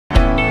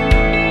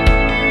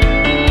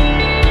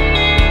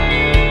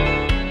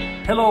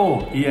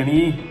Hello,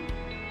 E&E,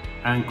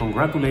 and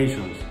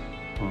congratulations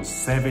on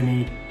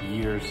 70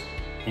 years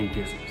in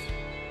business.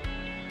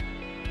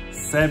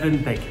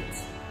 7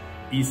 decades,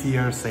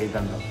 easier said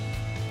than done.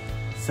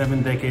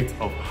 7 decades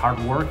of hard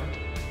work,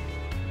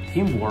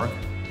 teamwork,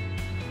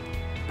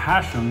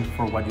 passion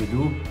for what you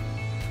do,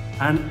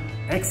 and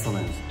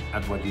excellence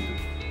at what you do.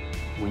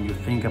 When you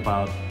think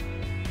about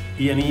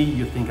E&E,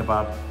 you think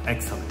about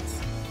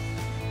excellence.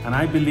 And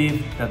I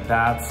believe that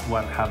that's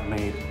what have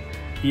made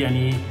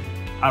E&E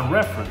a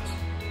reference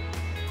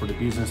for the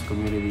business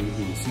community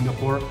in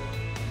Singapore,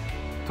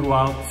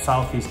 throughout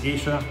Southeast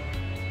Asia,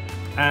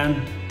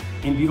 and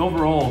in the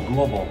overall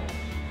global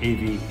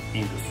AV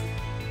industry.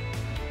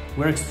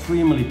 We're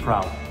extremely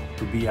proud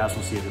to be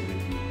associated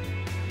with you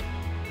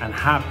and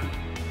happy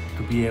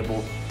to be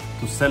able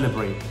to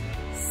celebrate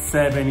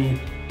 70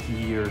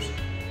 years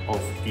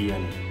of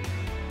E&E.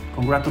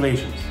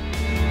 Congratulations.